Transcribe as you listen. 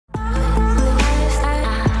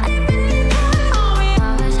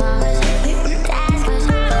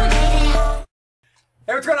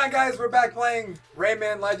what's going on, guys? We're back playing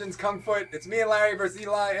Rayman Legends Kung Fu. It's me and Larry versus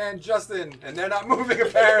Eli and Justin, and they're not moving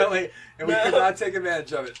apparently, and we could not take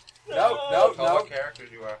advantage of it. Nope. What characters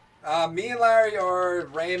you are? Me and Larry are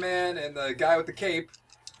Rayman and the guy with the cape,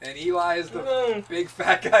 and Eli is the big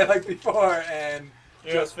fat guy like before. And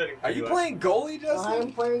are you playing goalie, Justin?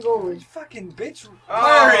 I'm playing goalie. You fucking bitch,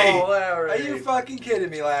 Larry! Larry! Larry! Are you fucking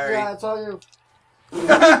kidding me, Larry? Yeah, it's all you.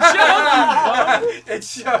 It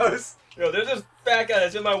shows. Yo, there's this fat guy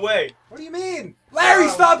that's in my way. What do you mean? Larry,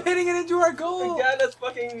 stop hitting it into our goal! The guy that's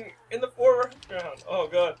fucking in the foreground. Oh,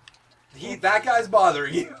 God. That guy's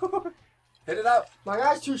bothering you. Hit it up. My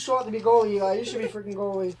guy's too short to be goalie, Eli. You should be freaking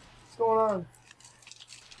goalie. What's going on?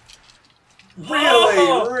 Really?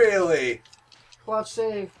 Oh! Really? Clutch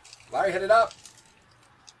save. Larry, hit it up.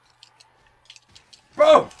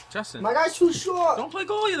 Boom! Justin, My guy's too short. don't play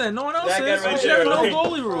goalie then. No one else That guy is. right We should have there, no right?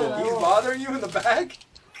 goalie rule. He's bothering you in the back?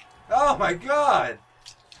 Oh my god!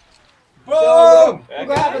 So, Boom!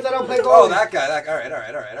 what happens? I don't play goalie. Oh, that guy.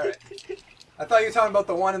 Alright. I thought you were talking about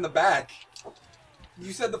the one in the back.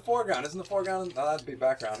 You said the foreground. Isn't the foreground? Oh, that'd be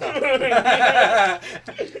background. Huh?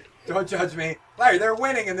 Don't judge me. Larry, they're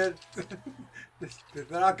winning and they're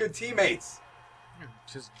not good teammates.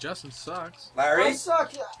 Just Justin sucks. Larry? I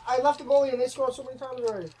suck. I left the goalie and they scored so many times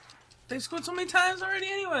already. They scored so many times already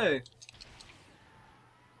anyway.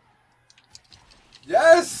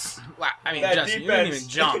 Yes! Wow, I mean, That Justin,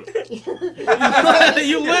 defense. you didn't even jump.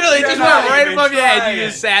 You literally You're just not went right even above your head. trying. You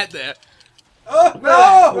just sat there. Oh,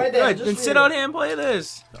 no! Right there. Good, Just then for sit you. out here and play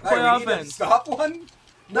this. Play Larry, we need to offense. stop one?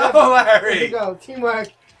 No, There you Larry! go. Teamwork.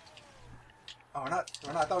 Oh, we're not.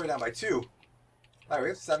 I thought we were down by 2. Larry, we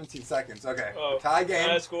have 17 seconds. Okay. Oh, Tie game.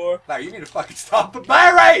 high score. Larry, you need to fucking stop the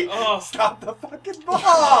Larry! Oh. Stop the fucking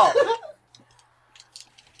ball!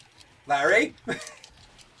 Larry?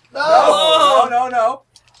 No! No!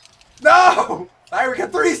 No! Larry, we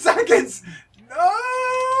got 3 seconds!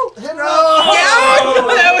 No! Hit it No! up.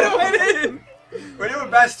 That would have went in. We're doing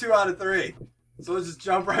best 2 out of 3. So let's just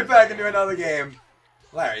jump right back into another game.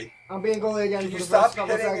 Larry, I'm being goalie again can for you the stop first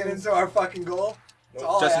couple hitting it seconds. into our fucking goal? That's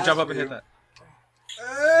all I Justin, ask jump up of and hit you. that.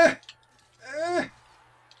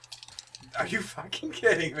 Are you fucking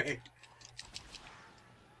kidding me?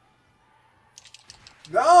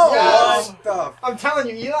 No! Yes! What the I'm telling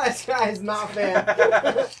you, Eli's guy is not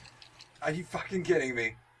fair. Are you fucking kidding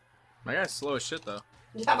me? My guy's slow as shit though.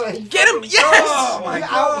 Yeah, but he Get him! Yes! Oh my he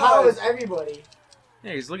god! outpowers everybody.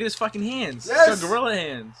 Yeah, he's look at his fucking hands. Yes! He's got gorilla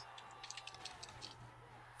hands.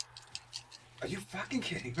 Are you fucking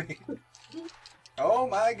kidding me? Oh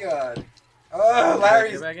my god. Oh,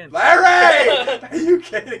 Larry's... Get back in. Larry! Are you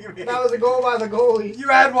kidding me? That was a goal by the goalie. You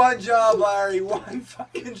had one job, Larry. One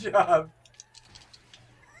fucking job.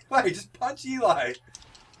 Larry, just punch Eli.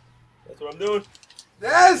 That's what I'm doing.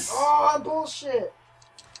 Yes! Oh, bullshit.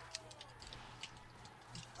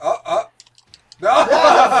 No!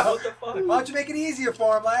 What the fuck? Why don't you make it easier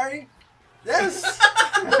for him, Larry? Yes!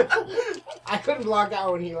 I couldn't block that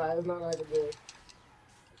one, Eli. There's nothing I could do.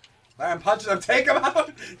 Larry, I'm punching him. Take him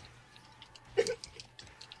out!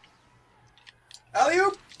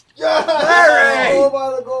 Alley-oop! Yeah! Larry! Goal by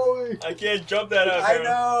the goalie. I can't jump that out. I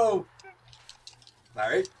know!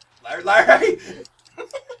 Larry!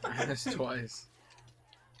 That's twice.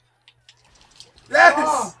 Yes!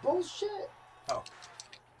 Oh, bullshit.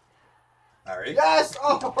 Larry? Yes! I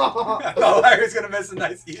Oh! thought Larry was gonna miss a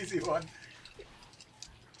nice, easy one.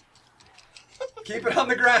 Keep it on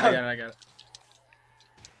the ground. I got it.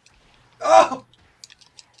 Oh!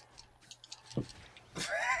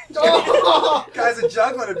 Oh! Guys are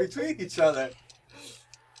juggling it between each other.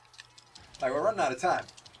 Like, we're running out of time.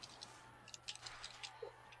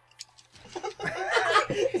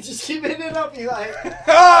 Just keep hitting it up, Eli.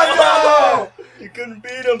 Oh You couldn't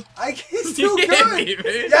beat him. no! He's too You good! hit me,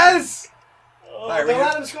 man. Yes! Oh, Larry, Don't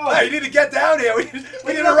let him score. Larry, you need to get down here. We need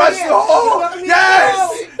to nothing rush here. the hole. There's nothing Yes!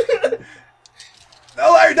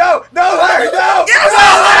 No, Larry, no! No, Larry, no! Yes!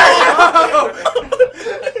 No, Larry,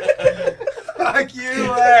 no! Fuck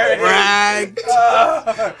you, Larry! Brag.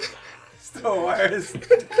 It's the worst.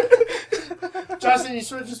 Justin, you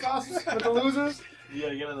switching spots with the losers? You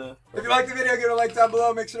gotta get in there. If you liked the video, give it a like down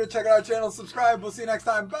below. Make sure to check out our channel, subscribe. We'll see you next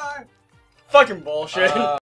time. Bye! Fucking bullshit.